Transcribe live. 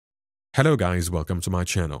Hello guys, welcome to my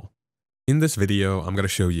channel. In this video, I'm going to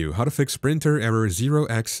show you how to fix printer error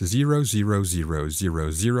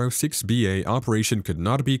 0x000006ba operation could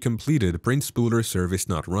not be completed, Print Spooler service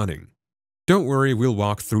not running. Don't worry, we'll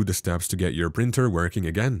walk through the steps to get your printer working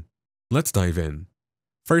again. Let's dive in.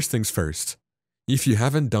 First things first. If you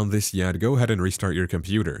haven't done this yet, go ahead and restart your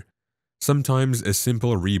computer. Sometimes a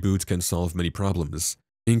simple reboot can solve many problems,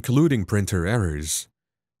 including printer errors.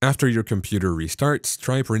 After your computer restarts,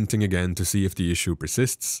 try printing again to see if the issue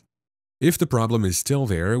persists. If the problem is still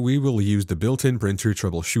there, we will use the built-in printer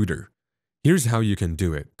troubleshooter. Here's how you can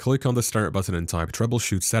do it. Click on the Start button and type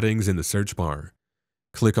Troubleshoot Settings in the search bar.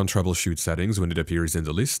 Click on Troubleshoot Settings when it appears in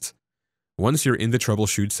the list. Once you're in the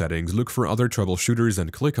Troubleshoot Settings, look for Other Troubleshooters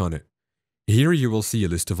and click on it. Here you will see a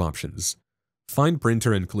list of options. Find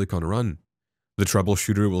Printer and click on Run. The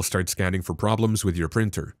troubleshooter will start scanning for problems with your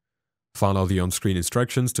printer. Follow the on-screen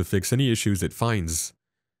instructions to fix any issues it finds.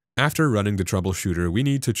 After running the troubleshooter, we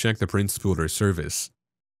need to check the Print Spooler service.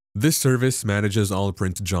 This service manages all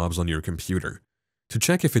print jobs on your computer. To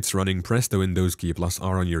check if it's running, press the Windows key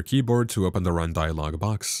 +R on your keyboard to open the Run dialog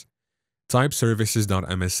box. Type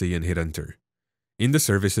services.msc and hit Enter. In the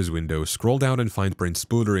Services window, scroll down and find Print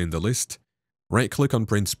Spooler in the list. Right-click on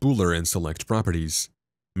Print Spooler and select Properties.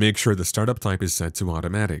 Make sure the startup type is set to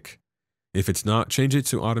Automatic. If it's not, change it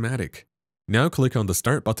to Automatic. Now click on the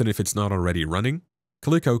Start button if it's not already running.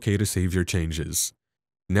 Click OK to save your changes.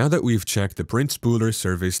 Now that we've checked the Print Spooler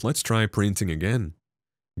service, let's try printing again.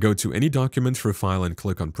 Go to any document for File and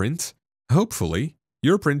click on Print. Hopefully,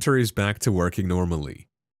 your printer is back to working normally.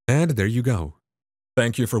 And there you go.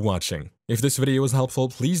 Thank you for watching. If this video was helpful,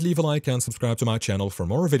 please leave a like and subscribe to my channel for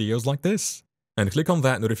more videos like this. And click on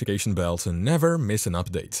that notification bell to never miss an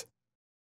update.